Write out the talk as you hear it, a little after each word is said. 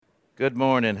Good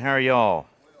morning. How are y'all?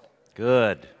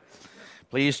 Good.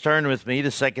 Please turn with me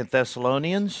to 2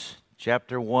 Thessalonians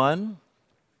chapter 1,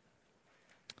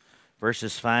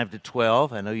 verses 5 to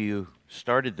 12. I know you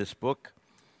started this book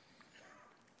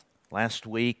last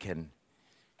week, and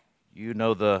you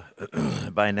know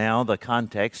by now the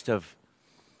context of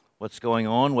what's going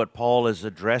on, what Paul is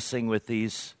addressing with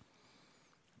these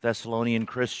Thessalonian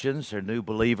Christians. They're new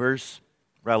believers,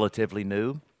 relatively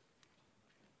new.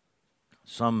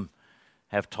 Some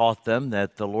have taught them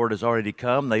that the Lord has already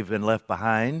come, they've been left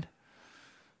behind.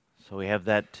 So we have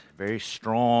that very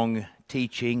strong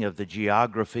teaching of the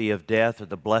geography of death, or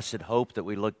the blessed hope that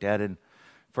we looked at in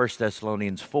 1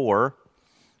 Thessalonians 4.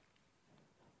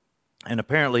 And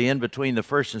apparently in between the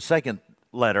first and second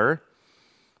letter,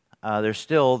 there's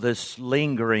still this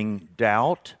lingering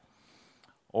doubt,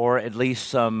 or at least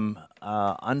some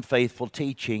unfaithful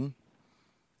teaching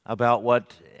about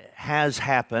what has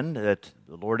happened, that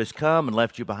the Lord has come and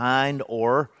left you behind,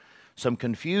 or some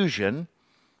confusion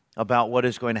about what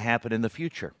is going to happen in the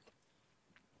future.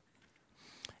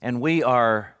 And we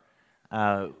are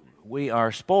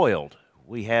spoiled.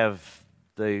 We have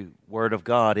the Word of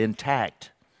God intact.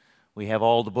 We have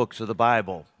all the books of the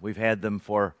Bible. We've had them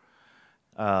for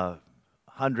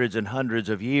hundreds and hundreds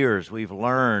of years. We've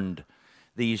learned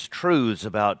these truths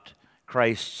about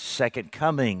Christ's second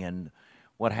coming and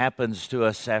what happens to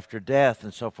us after death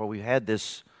and so forth. We've had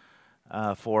this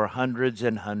for hundreds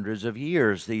and hundreds of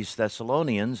years. These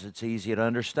Thessalonians, it's easy to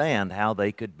understand how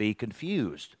they could be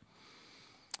confused.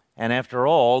 And after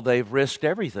all, they've risked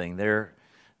everything.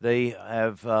 They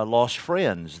have lost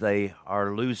friends. They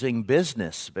are losing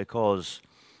business because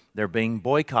they're being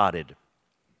boycotted.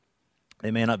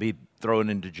 They may not be thrown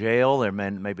into jail.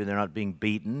 Maybe they're not being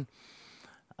beaten,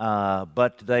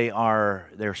 but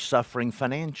they're suffering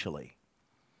financially.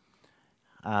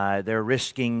 They're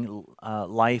risking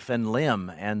life and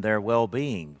limb and their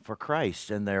well-being for Christ,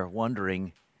 and they're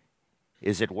wondering,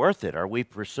 is it worth it? Are we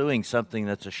pursuing something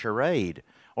that's a charade?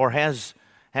 Or has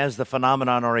the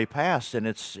phenomenon already passed and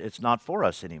it's not for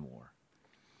us anymore?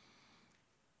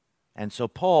 And so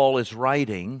Paul is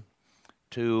writing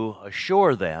to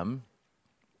assure them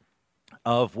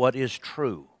of what is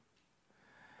true.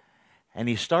 And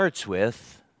he starts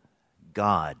with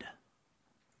God.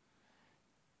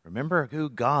 Remember who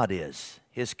God is,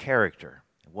 His character,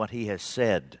 what He has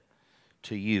said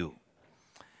to you.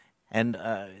 And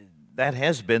that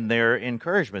has been their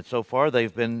encouragement. So far,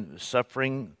 they've been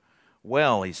suffering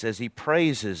well. He says He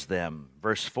praises them,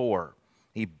 verse 4.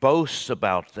 He boasts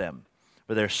about them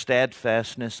for their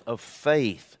steadfastness of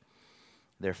faith,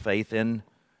 their faith in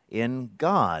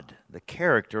God, the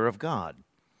character of God.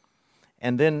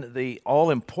 And then the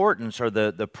all-importance, or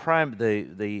the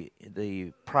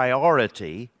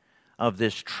priority of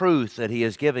this truth that He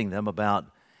is giving them about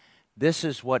this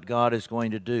is what God is going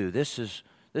to do. This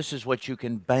is what you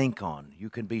can bank on.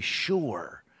 You can be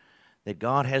sure that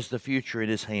God has the future in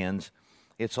His hands.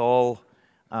 It's all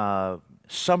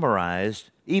summarized,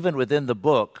 even within the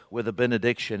book, with a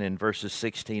benediction in verses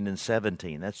 16 and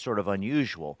 17. That's sort of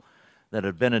unusual, that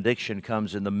a benediction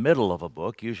comes in the middle of a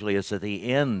book. Usually it's at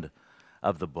the end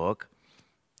of the book.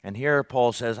 And here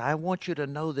Paul says, I want you to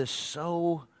know this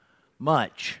so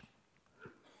much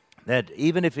that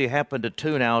even if you happen to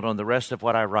tune out on the rest of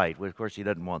what I write, well, of course he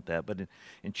doesn't want that, but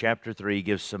in chapter 3 he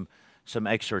gives some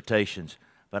exhortations.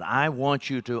 But I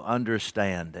want you to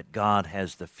understand that God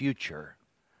has the future.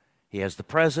 He has the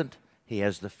present, He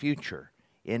has the future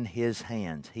in His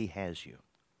hands. He has you.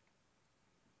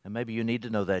 And maybe you need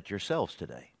to know that yourselves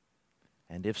today.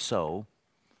 And if so,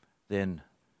 then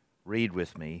read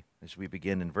with me as we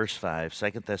begin in verse 5, 2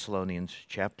 Thessalonians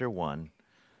chapter 1,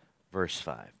 verse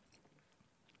 5.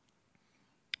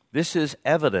 This is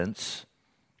evidence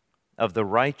of the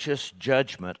righteous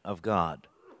judgment of God,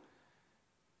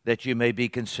 that you may be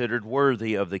considered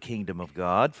worthy of the kingdom of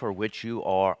God, for which you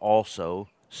are also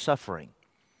suffering.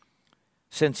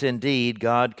 Since indeed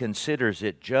God considers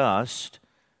it just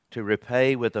to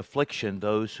repay with affliction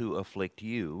those who afflict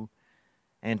you,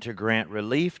 and to grant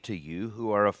relief to you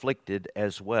who are afflicted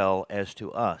as well as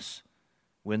to us,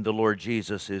 when the Lord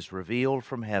Jesus is revealed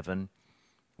from heaven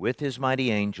with His mighty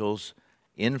angels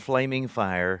in flaming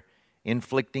fire,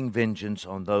 inflicting vengeance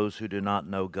on those who do not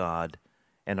know God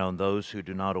and on those who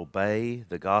do not obey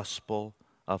the gospel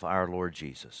of our Lord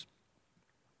Jesus.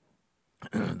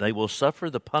 They will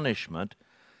suffer the punishment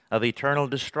of eternal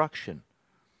destruction,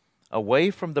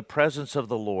 away from the presence of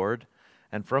the Lord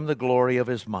and from the glory of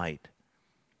His might,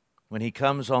 when He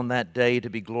comes on that day to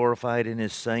be glorified in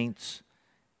His saints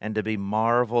and to be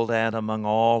marveled at among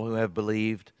all who have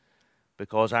believed,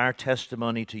 because our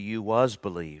testimony to you was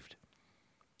believed.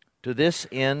 To this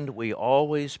end we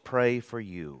always pray for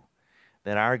you,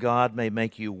 that our God may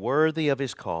make you worthy of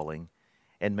his calling,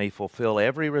 and may fulfill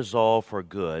every resolve for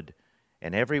good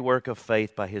and every work of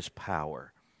faith by his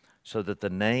power, so that the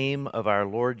name of our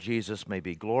Lord Jesus may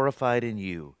be glorified in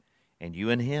you, and you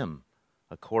in him,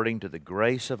 according to the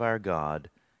grace of our God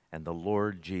and the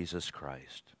Lord Jesus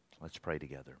Christ. Let's pray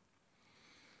together.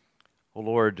 Oh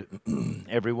Lord,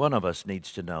 every one of us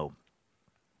needs to know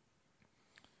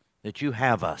that you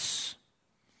have us.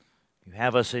 You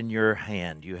have us in your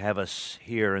hand. You have us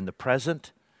here in the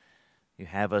present. You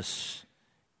have us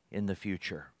in the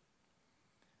future.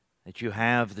 That you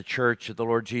have the church of the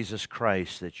Lord Jesus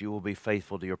Christ, that you will be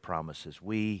faithful to your promises.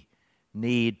 We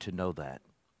need to know that.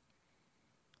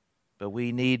 But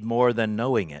we need more than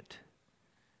knowing it.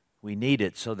 We need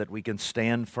it so that we can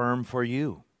stand firm for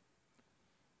you.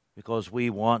 Because we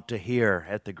want to hear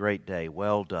at the great day,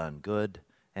 well done, good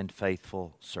and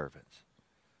faithful servants.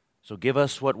 So give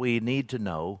us what we need to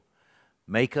know,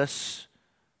 make us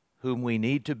whom we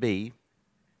need to be,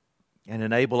 and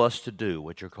enable us to do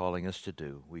what you're calling us to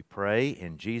do. We pray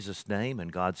in Jesus' name,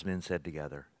 and God's men said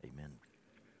together, amen.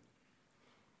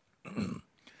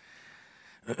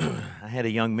 I had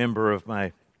a young member of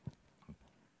my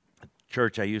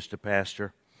church I used to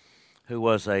pastor who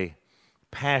was a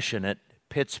passionate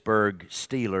Pittsburgh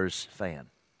Steelers fan.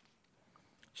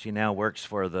 She now works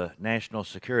for the National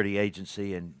Security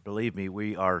Agency, and believe me,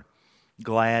 we are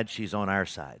glad she's on our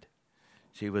side.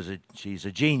 She's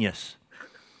a genius.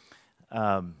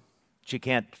 She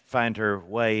can't find her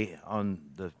way on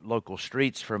the local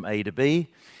streets from A to B.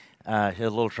 She had a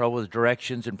little trouble with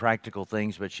directions and practical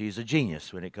things, but she's a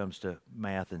genius when it comes to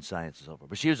math and science and so forth.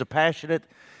 But she was a passionate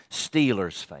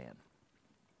Steelers fan.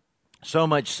 So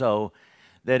much so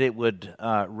that it would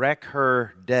wreck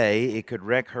her day. It could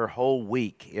wreck her whole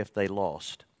week if they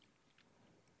lost.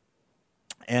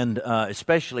 And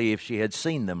especially if she had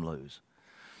seen them lose.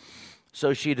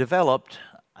 So she developed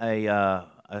a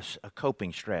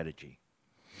coping strategy.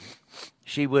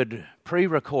 She would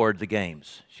pre-record the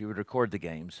games. She would record the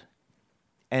games.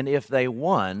 And if they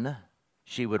won,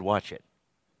 she would watch it.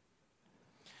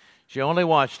 She only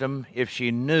watched them if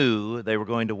she knew they were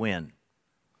going to win.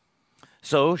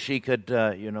 So she could,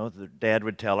 the dad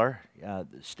would tell her, the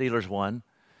Steelers won.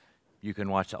 You can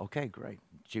watch. Okay, great.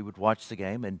 She would watch the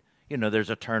game, and, there's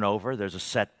a turnover, there's a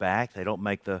setback. They don't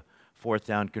make the fourth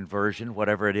down conversion,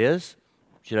 whatever it is.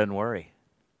 She doesn't worry.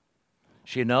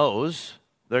 She knows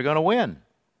they're going to win.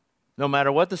 No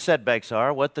matter what the setbacks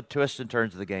are, what the twists and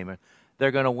turns of the game are,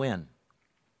 they're going to win.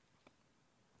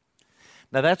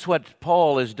 Now, that's what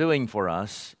Paul is doing for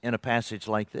us in a passage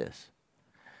like this.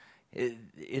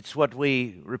 It's what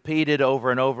we repeated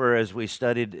over and over as we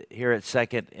studied here at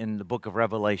Second in the book of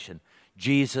Revelation.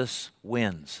 Jesus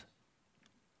wins.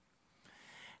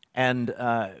 And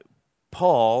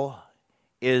Paul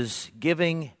is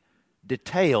giving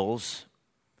details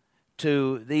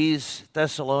to these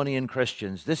Thessalonian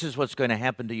Christians. This is what's going to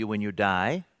happen to you when you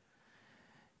die.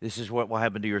 This is what will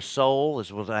happen to your soul. This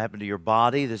is what will happen to your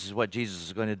body. This is what Jesus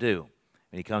is going to do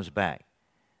when he comes back.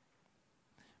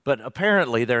 But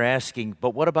apparently they're asking,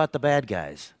 but what about the bad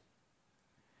guys?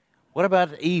 What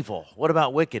about evil? What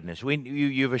about wickedness?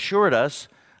 You've assured us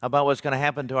about what's going to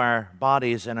happen to our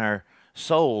bodies and our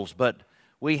souls, but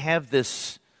we have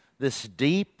this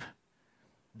deep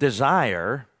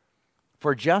desire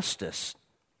for justice.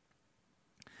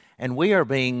 And we are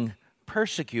being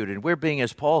persecuted. We're being,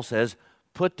 as Paul says,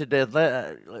 put to death,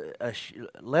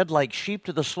 led like sheep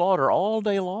to the slaughter all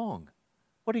day long.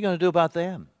 What are you going to do about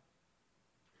them?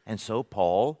 And so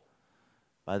Paul,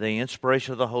 by the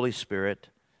inspiration of the Holy Spirit,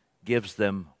 gives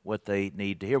them what they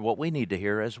need to hear, what we need to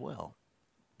hear as well.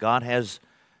 God has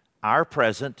our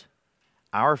present,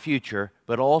 our future,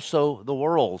 but also the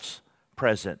world's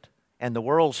present and the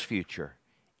world's future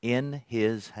in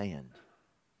his hand.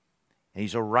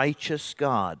 He's a righteous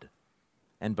God.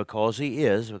 And because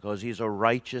he's a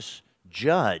righteous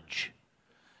judge,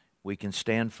 we can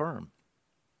stand firm.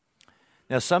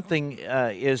 Now, something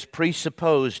is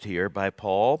presupposed here by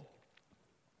Paul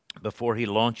before he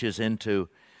launches into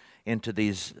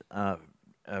these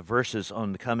verses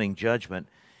on the coming judgment.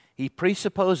 He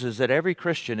presupposes that every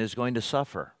Christian is going to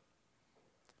suffer.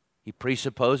 He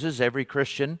presupposes every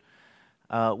Christian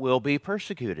will be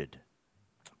persecuted.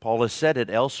 Paul has said it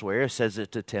elsewhere, says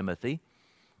it to Timothy.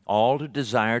 All who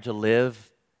desire to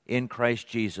live in Christ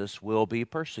Jesus will be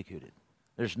persecuted.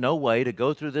 There's no way to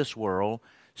go through this world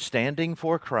standing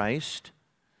for Christ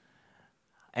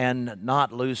and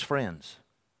not lose friends,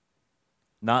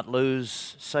 not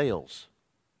lose sales,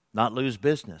 not lose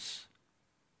business,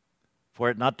 for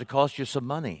it not to cost you some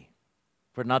money,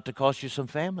 for it not to cost you some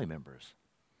family members.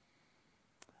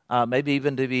 Maybe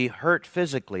even to be hurt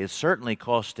physically. It's certainly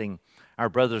costing our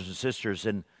brothers and sisters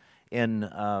in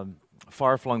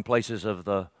far-flung places of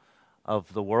the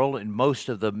world. And most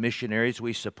of the missionaries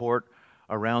we support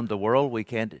around the world, we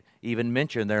can't even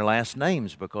mention their last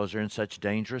names because they're in such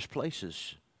dangerous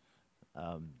places.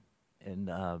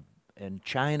 In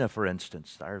China, for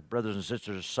instance, our brothers and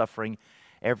sisters are suffering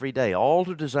every day. All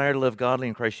who desire to live godly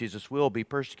in Christ Jesus will be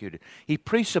persecuted. He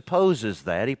presupposes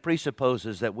that. He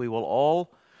presupposes that we will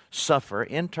all suffer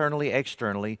internally,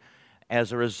 externally,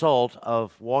 as a result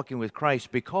of walking with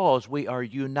Christ because we are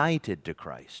united to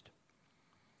Christ.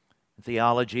 In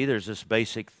theology, there's this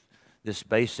basic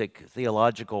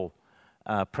theological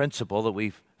principle that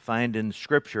we find in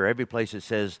Scripture. Every place it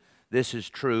says, this is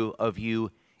true of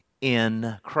you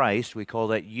in Christ. We call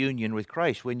that union with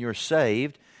Christ. When you're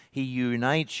saved, He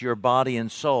unites your body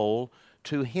and soul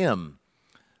to Him,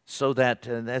 so that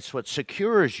that's what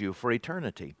secures you for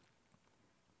eternity.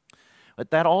 But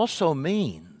that also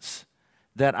means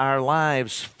that our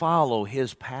lives follow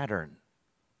His pattern.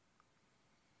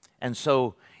 And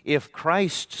so if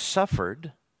Christ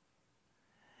suffered,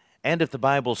 and if the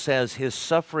Bible says His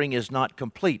suffering is not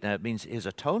complete, now it means His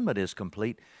atonement is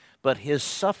complete, but His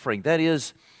suffering, that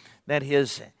is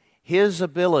His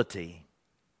ability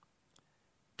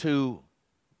to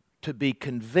be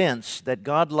convinced that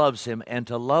God loves him and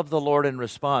to love the Lord in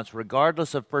response,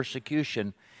 regardless of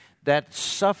persecution, that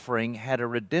suffering had a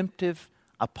redemptive,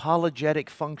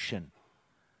 apologetic function.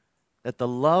 That the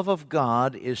love of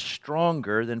God is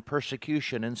stronger than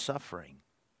persecution and suffering.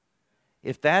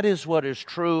 If that is what is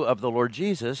true of the Lord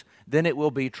Jesus, then it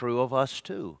will be true of us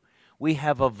too. We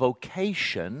have a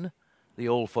vocation, the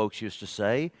old folks used to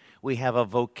say, we have a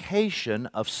vocation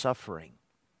of suffering.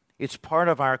 It's part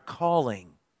of our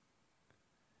calling.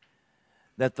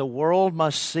 That the world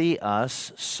must see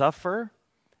us suffer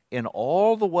in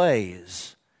all the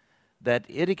ways that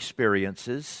it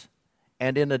experiences,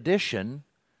 and in addition,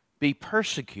 be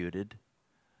persecuted,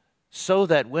 so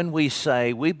that when we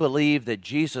say we believe that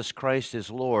Jesus Christ is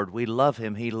Lord, we love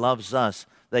Him, He loves us,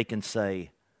 they can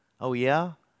say, oh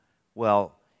yeah?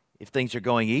 Well, if things are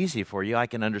going easy for you, I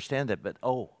can understand that, but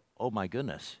oh my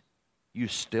goodness, you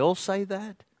still say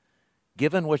that?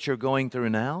 Given what you're going through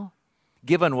now?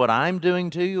 Given what I'm doing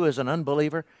to you as an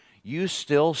unbeliever, you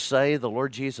still say the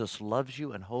Lord Jesus loves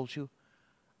you and holds you?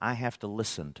 I have to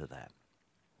listen to that.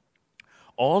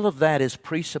 All of that is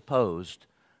presupposed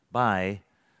by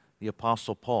the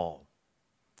Apostle Paul.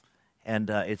 And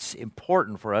it's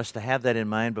important for us to have that in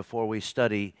mind before we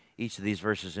study each of these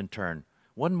verses in turn.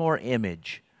 One more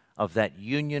image of that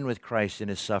union with Christ in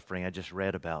His suffering I just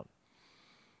read about.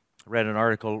 I read an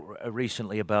article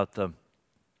recently about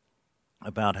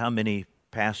how many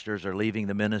pastors are leaving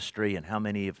the ministry and how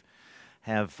many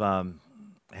have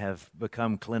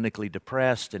become clinically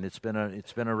depressed, and it's been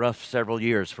a rough several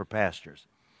years for pastors.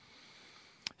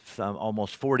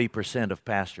 Almost 40% of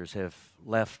pastors have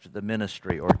left the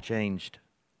ministry or changed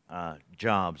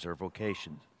jobs or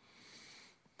vocations.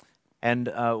 And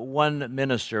one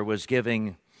minister was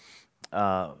giving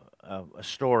a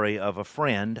story of a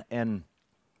friend, and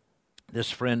this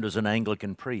friend was an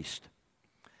Anglican priest.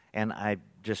 And I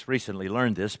just recently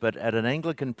learned this, but at an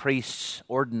Anglican priest's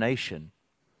ordination,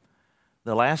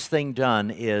 the last thing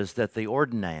done is that the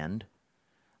ordinand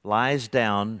lies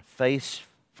down face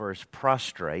first,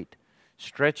 prostrate,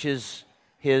 stretches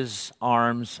his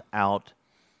arms out,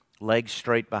 legs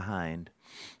straight behind,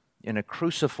 in a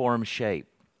cruciform shape,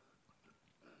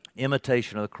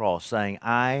 imitation of the cross, saying,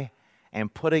 I am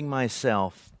putting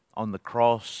myself on the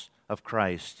cross of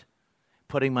Christ,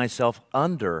 putting myself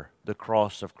under the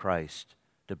cross of Christ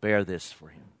to bear this for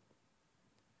Him.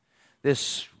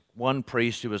 This one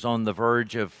priest who was on the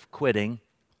verge of quitting,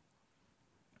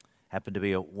 happened to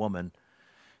be a woman.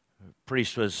 The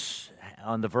priest was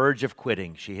on the verge of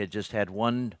quitting. She had just had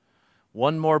one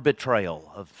more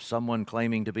betrayal of someone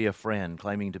claiming to be a friend,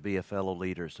 claiming to be a fellow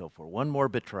leader, so forth. One more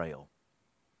betrayal.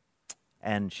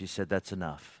 And she said, that's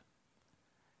enough.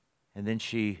 And then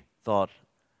she thought,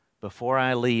 before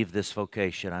I leave this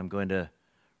vocation, I'm going to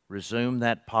resume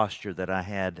that posture that I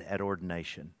had at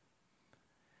ordination.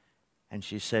 And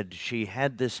she said she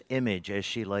had this image as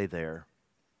she lay there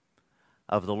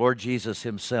of the Lord Jesus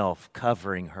Himself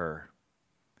covering her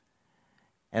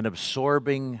and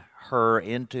absorbing her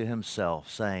into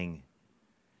Himself, saying,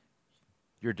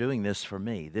 you're doing this for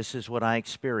me. This is what I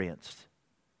experienced.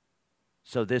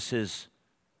 So this is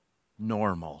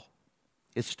normal.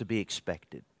 It's to be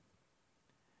expected.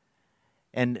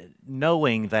 And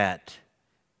knowing that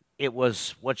it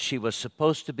was what she was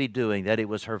supposed to be doing, that it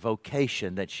was her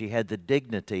vocation, that she had the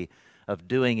dignity of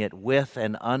doing it with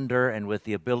and under and with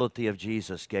the ability of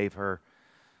Jesus gave her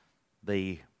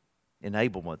the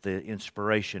enablement, the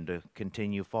inspiration to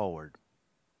continue forward.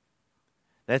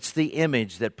 That's the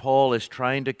image that Paul is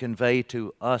trying to convey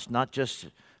to us, not just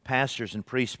pastors and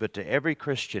priests, but to every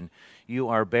Christian. You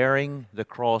are bearing the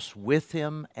cross with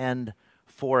Him and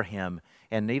for Him.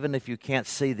 And even if you can't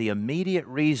see the immediate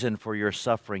reason for your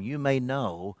suffering, you may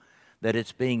know that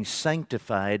it's being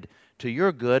sanctified to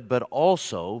your good, but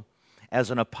also as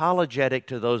an apologetic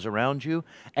to those around you,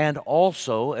 and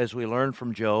also, as we learned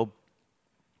from Job,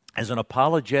 as an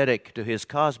apologetic to his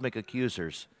cosmic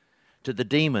accusers, to the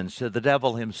demons, to the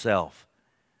devil himself.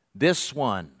 This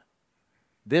one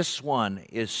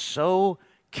is so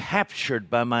captured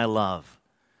by my love,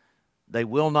 they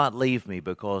will not leave me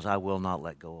because I will not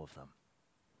let go of them.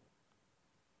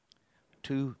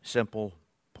 Two simple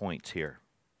points here.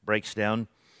 Breaks down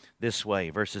this way,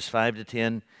 verses 5 to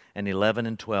 10 and 11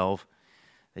 and 12,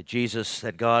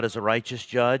 that God is a righteous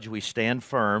judge. We stand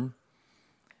firm.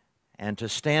 And to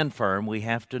stand firm, we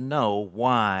have to know,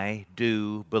 why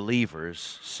do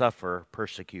believers suffer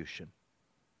persecution?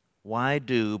 Why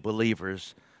do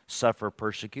believers suffer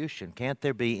persecution? Can't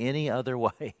there be any other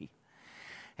way?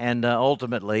 And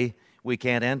ultimately, we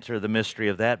can't enter the mystery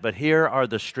of that, but here are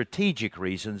the strategic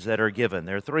reasons that are given.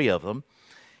 There are three of them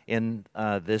in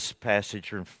this passage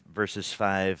from verses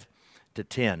 5 to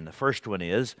 10. The first one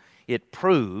is, it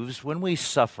proves when we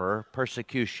suffer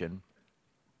persecution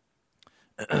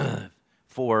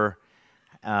for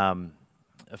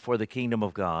the kingdom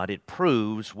of God, it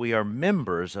proves we are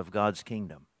members of God's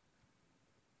kingdom.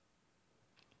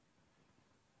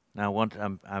 Now,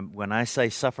 when I say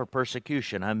suffer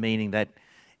persecution, I'm meaning that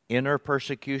inner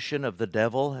persecution of the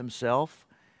devil himself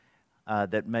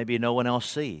that maybe no one else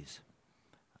sees.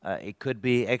 It could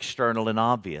be external and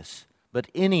obvious, but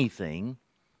anything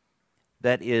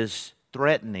that is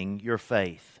threatening your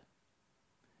faith,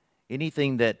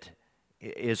 anything that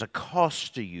is a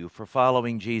cost to you for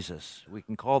following Jesus, we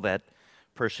can call that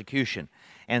persecution.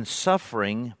 And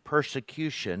suffering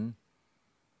persecution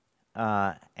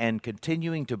and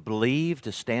continuing to believe,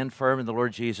 to stand firm in the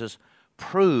Lord Jesus,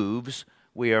 proves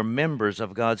we are members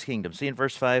of God's kingdom. See in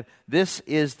verse 5, this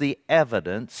is the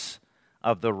evidence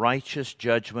of the righteous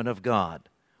judgment of God.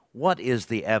 What is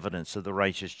the evidence of the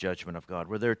righteous judgment of God?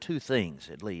 Well, there are two things,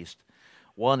 at least.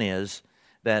 One is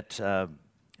that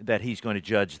He's going to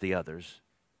judge the others.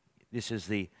 This is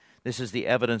the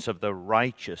evidence of the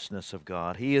righteousness of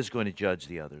God. He is going to judge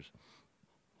the others.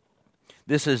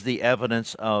 This is the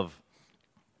evidence of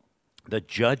the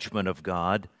judgment of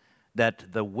God,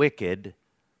 that the wicked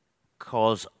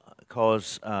cause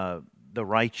the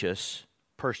righteous,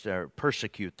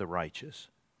 persecute the righteous.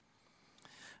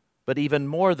 But even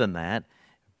more than that,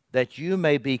 that you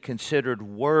may be considered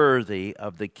worthy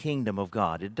of the kingdom of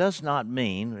God. It does not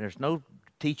mean, there's no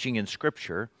teaching in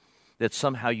Scripture that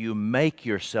somehow you make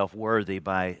yourself worthy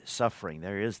by suffering.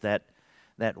 There is that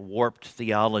warped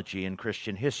theology in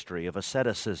Christian history of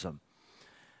asceticism.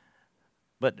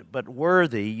 But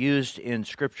worthy, used in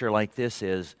Scripture like this,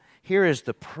 is, here is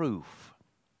the proof.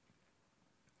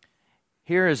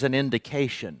 Here is an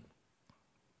indication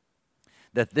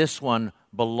that this one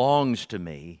belongs to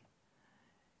me.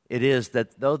 It is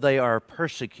that though they are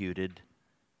persecuted,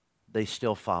 they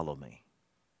still follow me.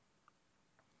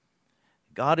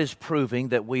 God is proving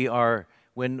that we are,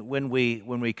 when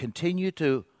we continue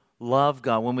to love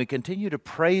God, when we continue to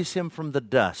praise Him from the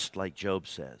dust, like Job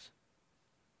says,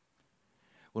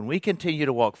 when we continue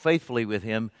to walk faithfully with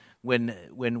Him,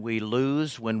 when we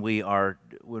lose, when we are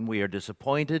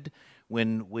disappointed,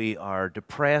 when we are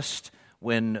depressed,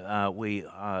 when we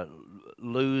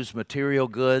lose material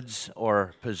goods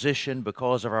or position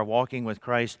because of our walking with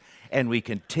Christ, and we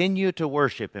continue to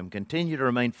worship Him, continue to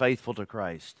remain faithful to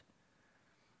Christ,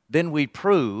 then we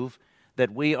prove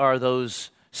that we are those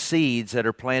seeds that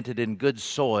are planted in good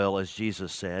soil, as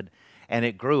Jesus said, and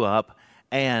it grew up,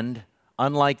 and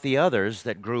unlike the others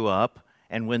that grew up,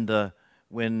 and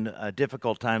when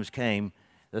difficult times came,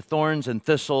 the thorns and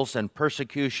thistles and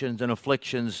persecutions and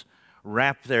afflictions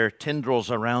wrap their tendrils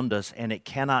around us, and it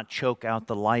cannot choke out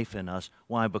the life in us.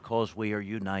 Why? Because we are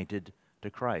united to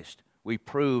Christ. We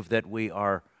prove that we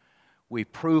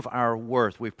prove our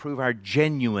worth, we prove our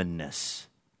genuineness.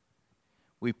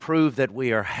 We prove that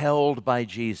we are held by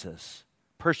Jesus.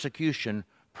 Persecution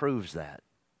proves that.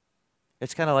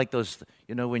 It's kind of like those,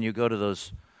 when you go to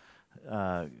those,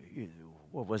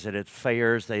 what was it, at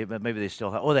fairs, maybe they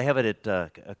still have, they have it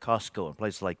at Costco and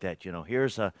places like that.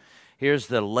 Here's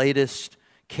the latest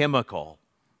chemical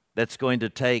that's going to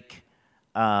take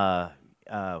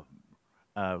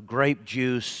grape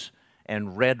juice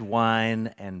and red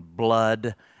wine and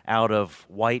blood out of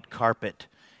white carpet.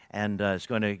 And it's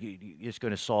going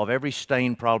to solve every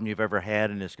stain problem you've ever had,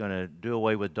 and it's going to do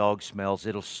away with dog smells.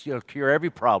 It'll cure every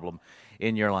problem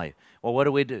in your life. Well, what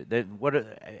do we do?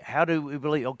 How do we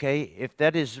believe? Okay, if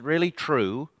that is really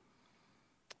true,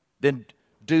 then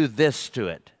do this to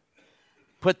it.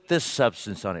 Put this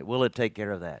substance on it. Will it take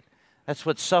care of that? That's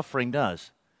what suffering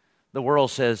does. The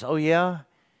world says, oh yeah,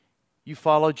 you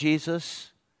follow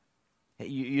Jesus?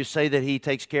 You say that He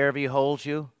takes care of you, holds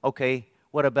you? Okay,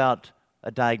 what about a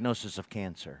diagnosis of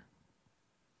cancer?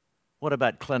 What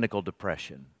about clinical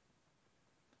depression?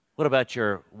 What about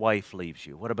your wife leaves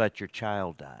you? What about your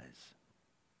child dies?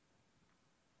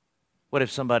 What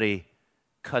if somebody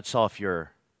cuts off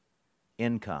your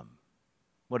income?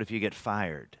 What if you get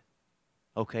fired?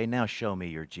 Okay, now show me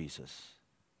your Jesus.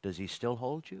 Does He still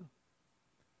hold you?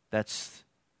 That's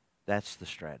the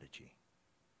strategy.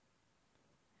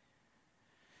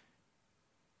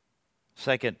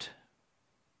 Second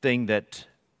thing that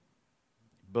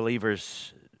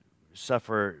believers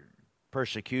suffer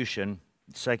persecution,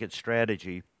 second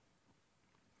strategy,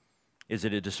 is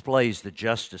that it displays the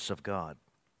justice of God.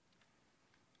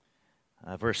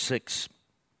 Verse 6,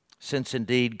 since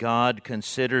indeed God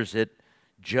considers it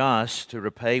just to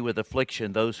repay with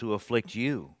affliction those who afflict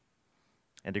you,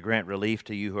 and to grant relief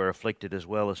to you who are afflicted as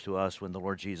well as to us when the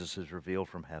Lord Jesus is revealed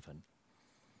from heaven.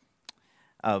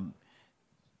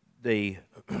 The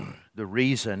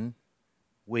reason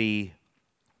we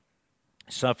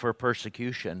suffer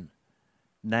persecution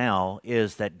now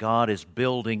is that God is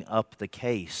building up the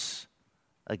case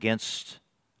against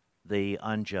the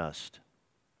unjust.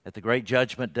 At the great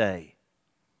judgment day,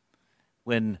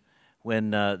 when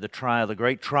the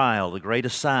great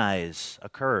assize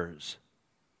occurs,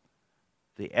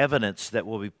 the evidence that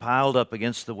will be piled up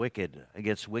against the wicked,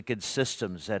 against wicked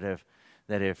systems that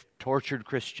have tortured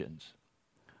Christians,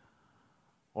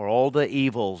 or all the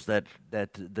evils that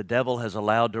the devil has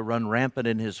allowed to run rampant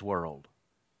in his world,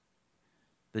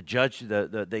 the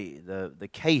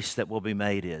case that will be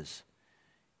made is,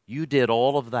 you did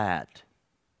all of that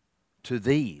to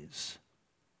these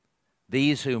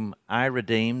whom I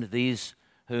redeemed, these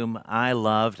whom I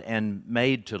loved and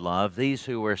made to love, these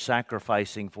who were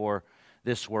sacrificing for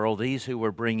this world, these who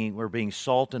were being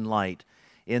salt and light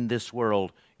in this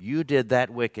world. You did that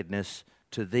wickedness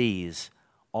to these.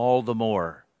 All the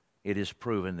more it is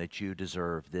proven that you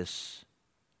deserve this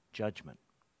judgment.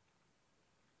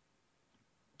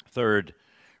 Third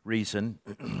reason,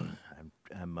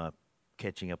 I'm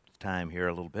catching up the time here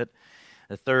a little bit.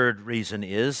 The third reason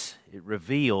is it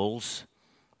reveals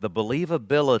the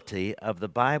believability of the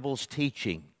Bible's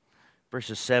teaching.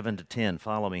 Verses 7 to 10,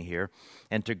 follow me here.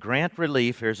 And to grant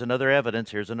relief, here's another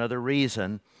evidence, here's another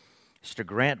reason, is to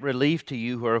grant relief to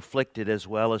you who are afflicted as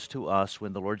well as to us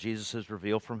when the Lord Jesus is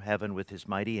revealed from heaven with His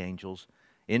mighty angels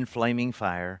in flaming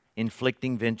fire,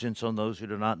 inflicting vengeance on those who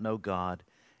do not know God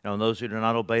and on those who do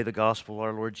not obey the gospel of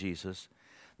our Lord Jesus.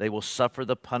 They will suffer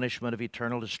the punishment of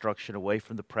eternal destruction away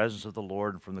from the presence of the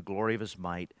Lord and from the glory of His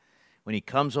might, when He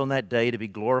comes on that day to be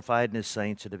glorified in His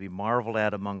saints and to be marveled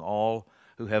at among all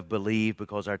who have believed,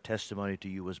 because our testimony to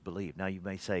you was believed. Now you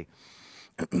may say,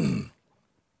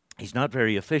 he's not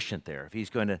very efficient there. If he's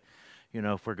going to,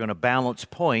 if we're going to balance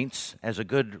points, as a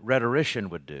good rhetorician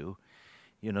would do,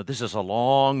 this is a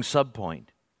long subpoint.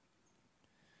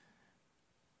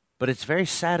 But it's very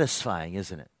satisfying,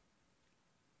 isn't it?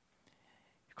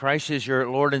 Christ is your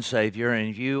Lord and Savior,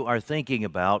 and you are thinking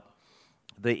about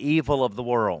the evil of the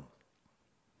world.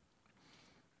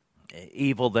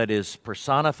 Evil that is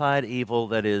personified, evil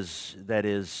that is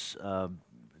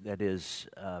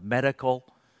medical.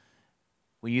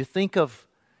 When you think of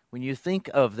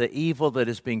the evil that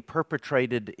is being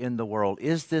perpetrated in the world,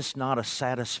 is this not a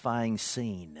satisfying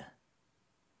scene?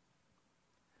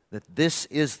 That this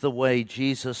is the way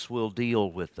Jesus will deal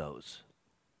with those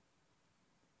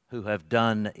who have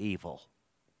done evil.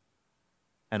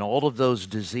 And all of those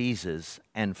diseases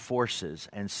and forces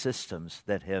and systems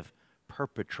that have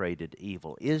perpetrated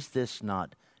evil. Is this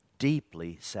not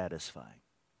deeply satisfying?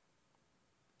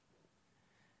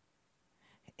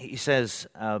 He says,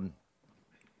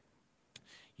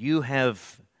 you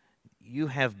have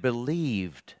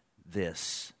believed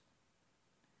this.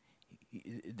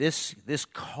 This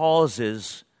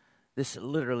causes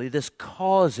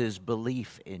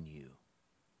belief in you.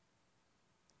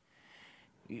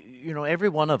 Every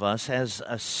one of us has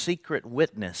a secret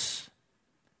witness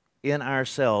in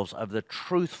ourselves of the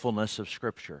truthfulness of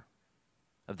Scripture,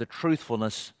 of the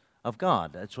truthfulness of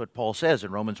God. That's what Paul says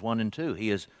in Romans 1 and 2. He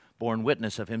has borne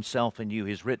witness of himself in you.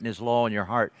 He's written his law in your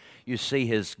heart. You see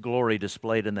his glory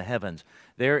displayed in the heavens.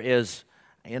 There is,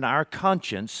 in our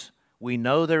conscience, we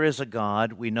know there is a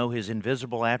God. We know his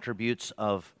invisible attributes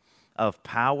of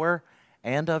power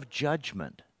and of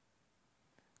judgment.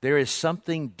 There is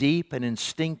something deep and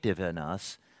instinctive in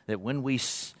us that when we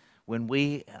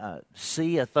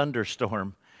see a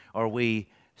thunderstorm, or we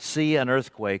see an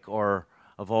earthquake or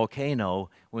a volcano,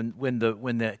 when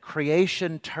the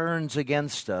creation turns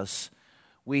against us,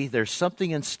 there's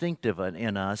something instinctive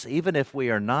in us, even if we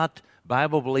are not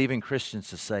Bible-believing Christians,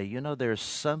 to say, you know, there's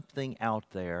something out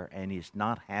there and he's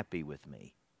not happy with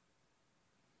me.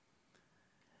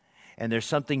 And there's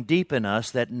something deep in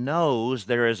us that knows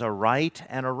there is a right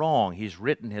and a wrong. He's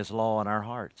written his law in our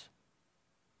hearts.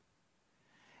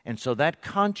 And so that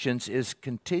conscience is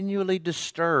continually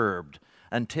disturbed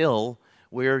until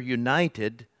we're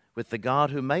united with the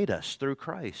God who made us through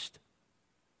Christ.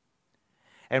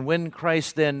 And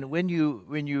when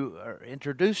you are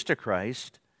introduced to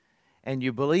Christ and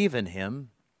you believe in him,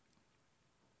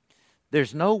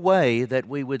 there's no way that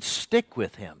we would stick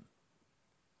with him.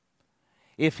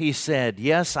 If he said,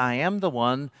 yes, I am the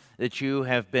one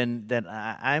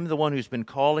I'm the one who's been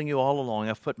calling you all along.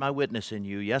 I've put my witness in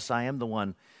you. Yes, I am the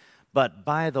one. But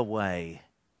by the way,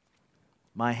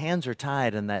 my hands are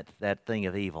tied in that thing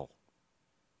of evil.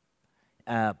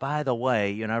 By the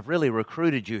way, you know, I've really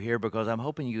recruited you here because I'm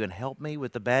hoping you can help me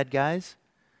with the bad guys,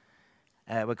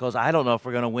 because I don't know if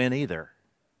we're going to win either.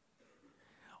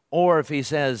 Or if he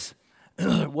says,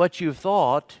 what you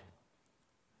thought,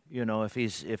 you know, if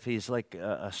he's like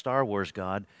a Star Wars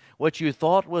God, what you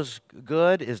thought was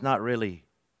good is not really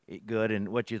good, and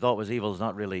what you thought was evil is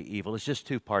not really evil. It's just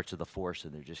two parts of the force,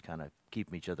 and they're just kind of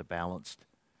keeping each other balanced.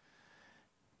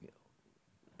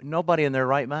 Nobody in their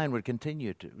right mind would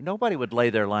continue to. Nobody would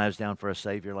lay their lives down for a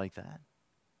Savior like that.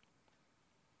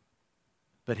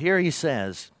 But here he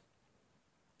says,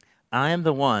 I am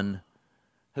the one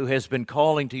who has been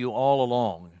calling to you all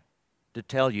along to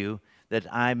tell you that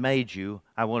I made you,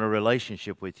 I want a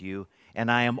relationship with you, and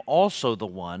I am also the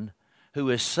one who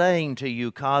is saying to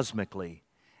you cosmically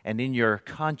and in your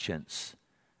conscience,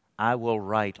 I will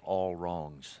right all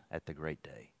wrongs at the great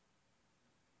day.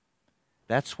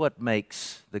 That's what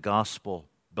makes the gospel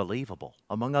believable,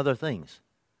 among other things.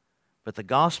 But the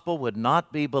gospel would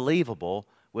not be believable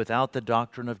without the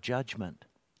doctrine of judgment.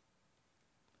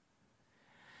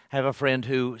 I have a friend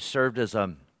who served as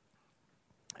a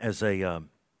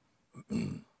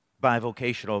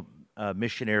bivocational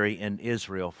missionary in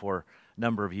Israel for a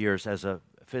number of years as a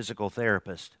physical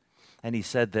therapist. And he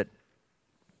said that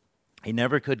he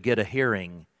never could get a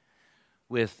hearing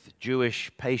with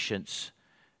Jewish patients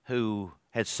who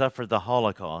had suffered the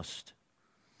Holocaust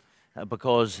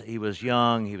because he was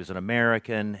young, he was an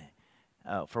American.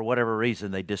 For whatever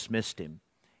reason, they dismissed him.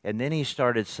 And then he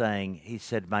started saying, he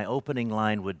said, my opening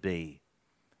line would be,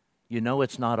 you know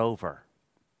it's not over.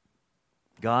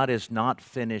 God is not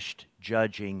finished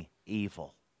judging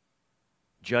evil.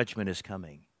 Judgment is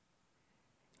coming.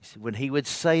 He said, when he would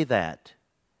say that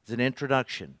as an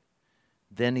introduction,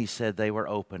 then he said they were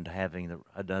open to having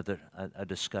a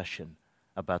discussion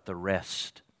about the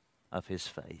rest of his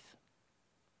faith.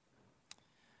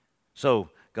 So,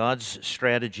 God's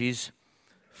strategies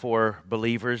for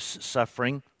believers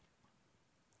suffering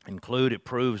include, it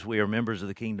proves we are members of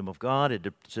the kingdom of God, it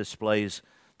displays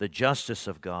the justice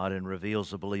of God, and reveals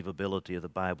the believability of the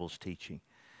Bible's teaching.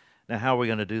 Now, how are we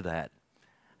going to do that?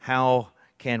 How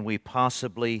can we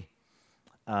possibly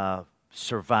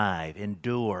survive,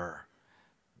 endure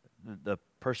the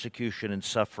persecution and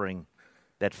suffering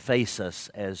that face us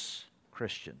as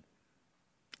Christian?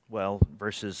 Well,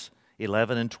 verses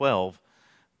 11 and 12,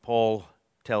 Paul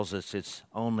tells us it's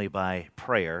only by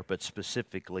prayer, but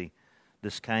specifically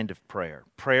this kind of prayer.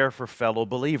 Prayer for fellow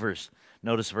believers.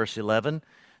 Notice verse 11,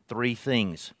 3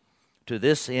 things. To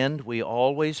this end, we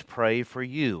always pray for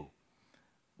you.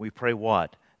 We pray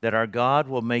what? That our God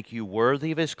will make you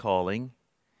worthy of his calling,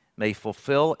 may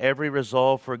fulfill every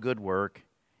resolve for good work,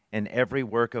 and every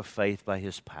work of faith by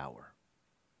his power.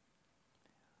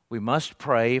 We must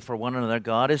pray for one another.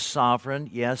 God is sovereign,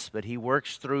 yes, but he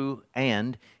works through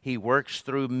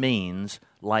means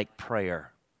like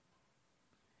prayer.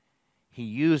 He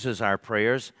uses our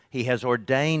prayers. He has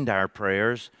ordained our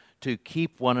prayers to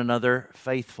keep one another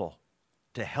faithful,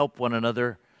 to help one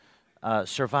another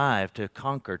survive, to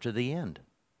conquer to the end.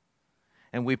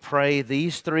 And we pray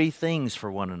these 3 things for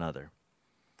one another.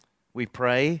 We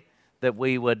pray that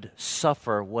we would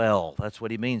suffer well. That's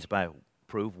what he means by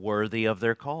prove worthy of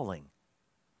their calling.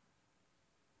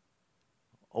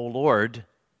 O Lord,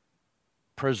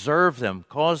 preserve them,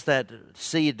 cause that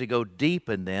seed to go deep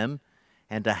in them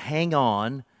and to hang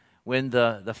on when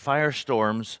the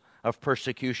firestorms of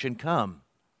persecution come.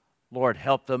 Lord,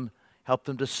 help them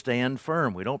to stand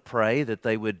firm. We don't pray that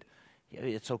they would,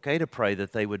 it's okay to pray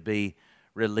that they would be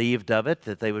relieved of it,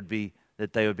 that they would be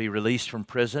released from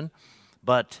prison.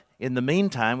 But in the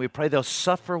meantime, we pray they'll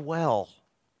suffer well.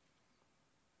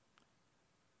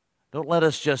 Don't let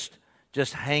us just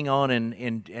hang on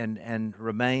and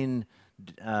remain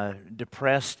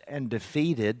depressed and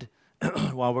defeated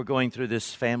while we're going through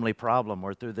this family problem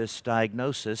or through this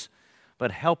diagnosis.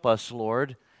 But help us,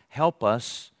 Lord, help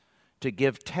us to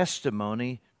give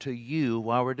testimony to you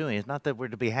while we're doing it. It's not that we're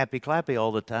to be happy-clappy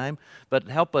all the time, but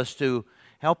help us to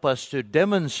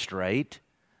demonstrate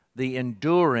the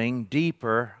enduring,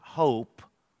 deeper hope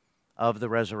of the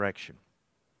resurrection.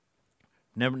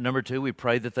 Number two, we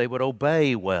pray that they would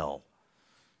obey well,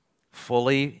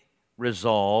 full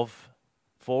resolve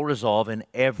in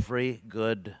every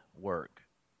good work.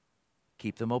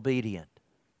 Keep them obedient.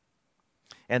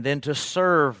 And then to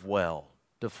serve well,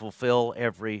 to fulfill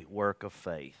every work of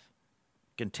faith.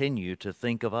 Continue to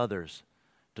think of others,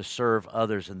 to serve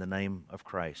others in the name of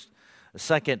Christ. The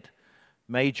second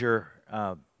major,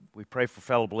 we pray for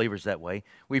fellow believers that way.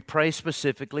 We pray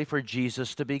specifically for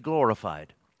Jesus to be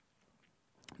glorified.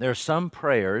 There are some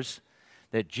prayers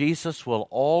that Jesus will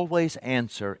always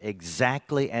answer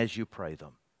exactly as you pray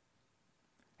them.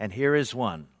 And here is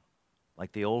one,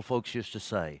 like the old folks used to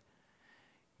say,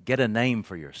 get a name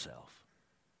for yourself.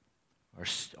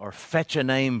 Or fetch a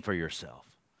name for yourself.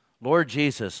 Lord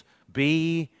Jesus,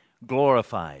 be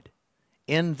glorified.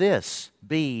 In this,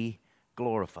 be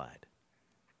glorified.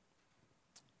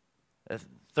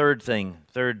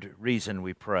 Third reason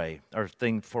we pray, or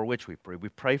thing for which we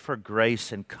pray for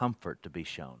grace and comfort to be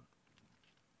shown.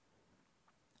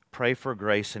 Pray for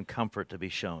grace and comfort to be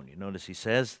shown. You notice he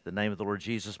says, the name of the Lord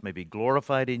Jesus may be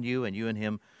glorified in you and you in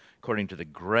him, according to the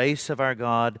grace of our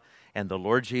God and the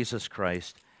Lord Jesus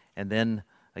Christ. And then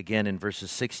again in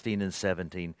verses 16 and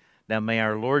 17, now may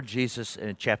our Lord Jesus,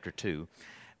 in chapter 2,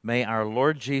 may our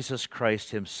Lord Jesus Christ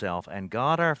himself and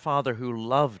God our Father who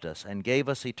loved us and gave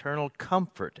us eternal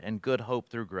comfort and good hope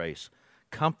through grace,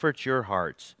 comfort your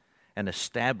hearts and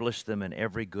establish them in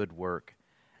every good work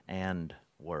and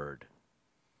word.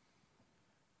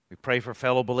 We pray for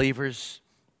fellow believers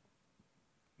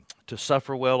to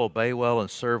suffer well, obey well, and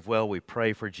serve well. We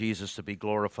pray for Jesus to be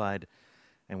glorified.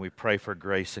 And we pray for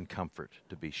grace and comfort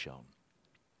to be shown.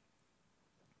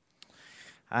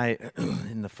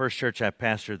 In the first church I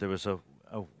pastored, there was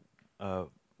a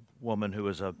woman who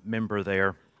was a member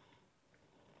there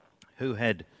who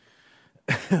had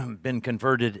been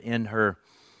converted in her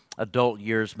adult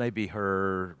years, maybe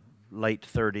her late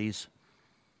 30s.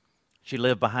 She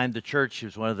lived behind the church. She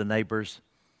was one of the neighbors.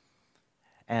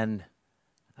 And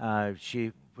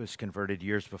she was converted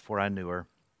years before I knew her.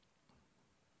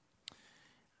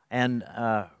 And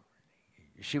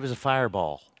she was a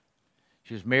fireball.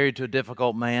 She was married to a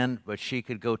difficult man, but she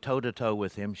could go toe-to-toe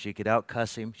with him. She could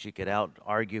out-cuss him. She could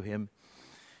out-argue him.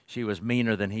 She was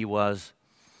meaner than he was.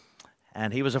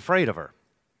 And he was afraid of her.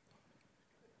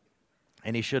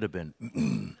 And he should have been.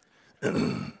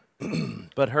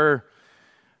 But her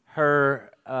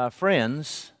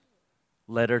friends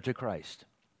led her to Christ.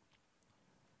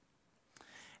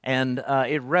 And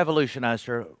it revolutionized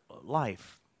her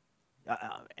life.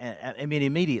 I mean,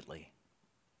 immediately.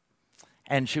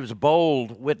 And she was a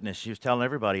bold witness. She was telling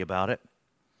everybody about it.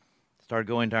 Started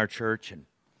going to our church,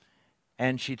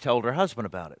 and she told her husband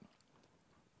about it.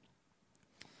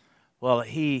 Well,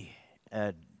 he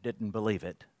didn't believe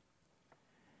it.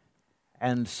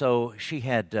 And so she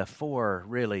had 4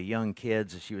 really young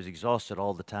kids, and she was exhausted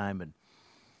all the time,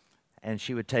 and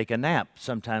she would take a nap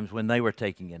sometimes when they were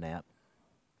taking a nap.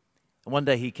 And one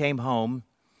day he came home,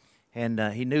 and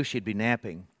he knew she'd be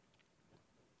napping.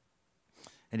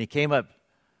 And he came up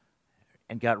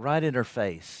and got right in her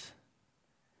face.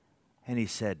 And he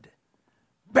said,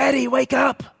 "Betty, wake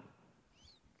up!"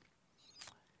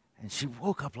 And she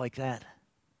woke up like that.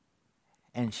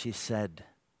 And she said,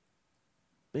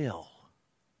 "Bill,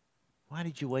 why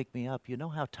did you wake me up? You know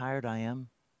how tired I am?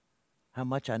 How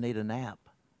much I need a nap."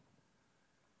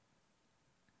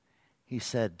 He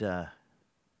said,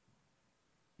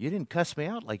 "You didn't cuss me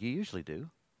out like you usually do.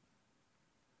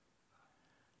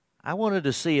 I wanted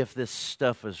to see if this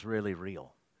stuff was really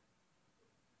real."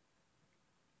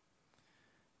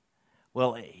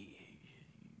 Well,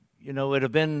 you know, it would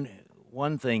have been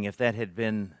one thing if that had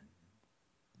been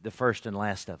the first and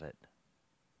last of it.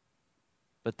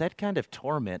 But that kind of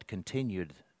torment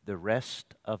continued the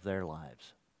rest of their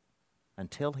lives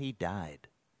until he died.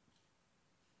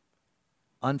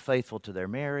 unfaithful to their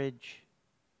marriage,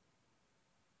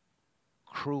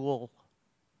 cruel,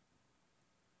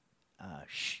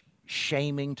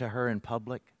 shaming to her in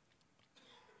public.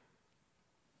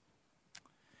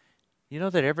 You know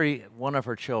that every one of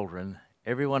her children,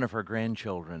 every one of her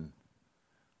grandchildren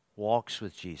walks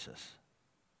with Jesus.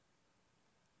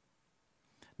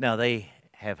 Now, they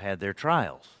have had their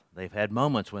trials. They've had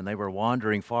moments when they were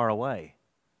wandering far away.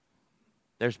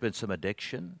 There's been some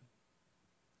addiction.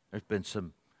 There's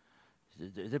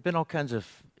been all kinds of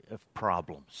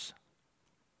problems.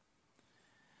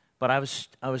 But I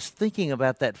was thinking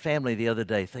about that family the other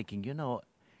day, thinking, you know,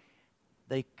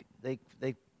 they've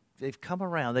come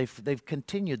around, they've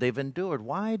continued, they've endured.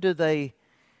 Why do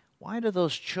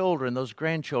those children, those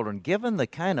grandchildren, given the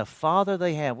kind of father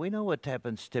they have, we know what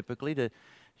happens typically to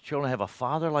children have a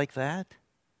father like that.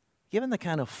 Given the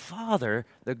kind of father,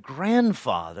 the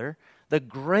grandfather, the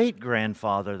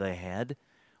great-grandfather they had,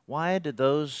 why did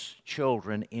those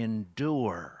children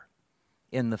endure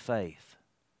in the faith?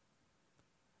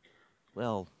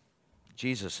 Well,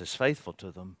 Jesus is faithful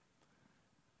to them.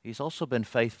 He's also been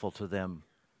faithful to them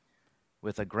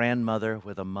with a grandmother,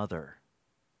 with a mother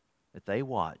that they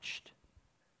watched,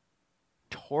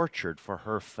 tortured for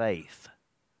her faith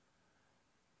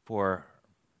for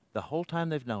the whole time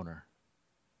they've known her.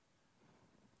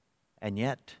 And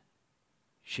yet,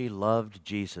 she loved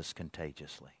Jesus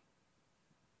contagiously.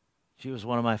 She was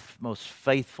one of my most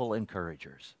faithful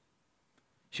encouragers.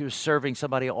 She was serving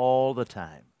somebody all the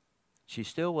time. She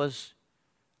still was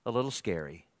a little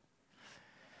scary,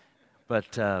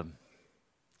 but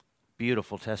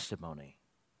beautiful testimony.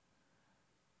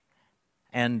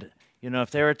 And, you know,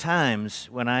 if there are times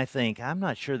when I think, I'm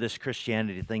not sure this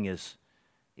Christianity thing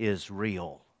is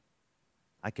real,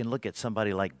 I can look at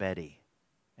somebody like Betty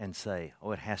and say,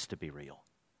 oh, it has to be real.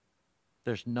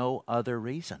 There's no other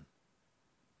reason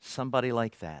somebody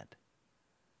like that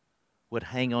would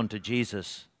hang on to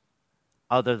Jesus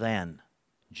other than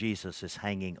Jesus is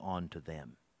hanging on to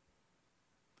them.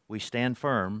 We stand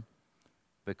firm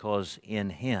because in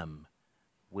Him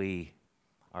we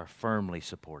are firmly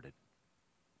supported.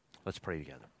 Let's pray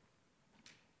together.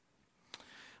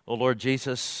 Oh Lord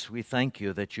Jesus, we thank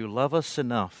you that you love us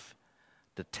enough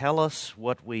to tell us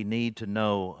what we need to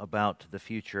know about the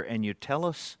future, and you tell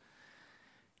us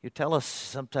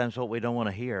sometimes what we don't want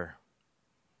to hear.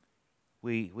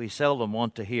 We seldom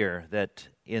want to hear that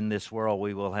in this world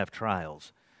we will have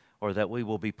trials, or that we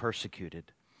will be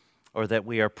persecuted, or that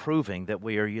we are proving that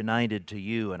we are united to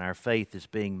you and our faith is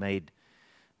being made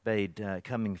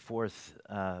coming forth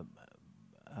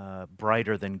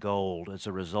brighter than gold as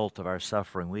a result of our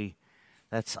suffering.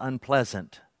 That's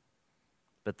unpleasant,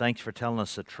 but thanks for telling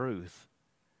us the truth.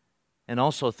 And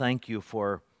also thank you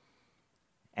for,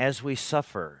 as we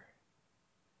suffer,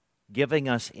 giving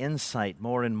us insight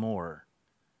more and more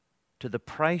to the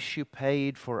price you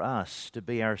paid for us to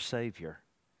be our Savior.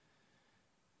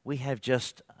 We have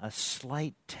just a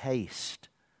slight taste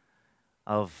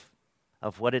of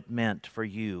what it meant for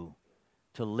you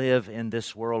to live in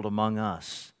this world among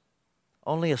us.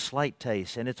 Only a slight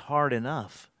taste, and it's hard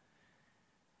enough.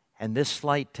 And this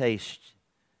slight taste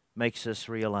makes us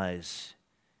realize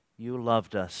you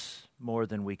loved us more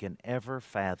than we can ever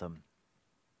fathom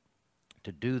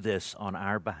to do this on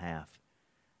our behalf.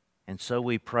 And so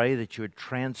we pray that you would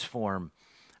transform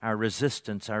our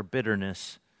resistance, our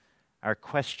bitterness, our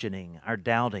questioning, our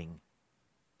doubting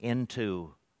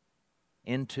into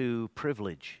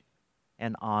privilege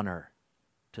and honor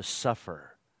to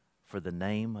suffer for the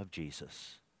name of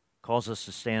Jesus. Cause us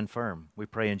to stand firm. We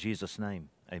pray in Jesus' name.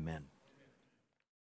 Amen.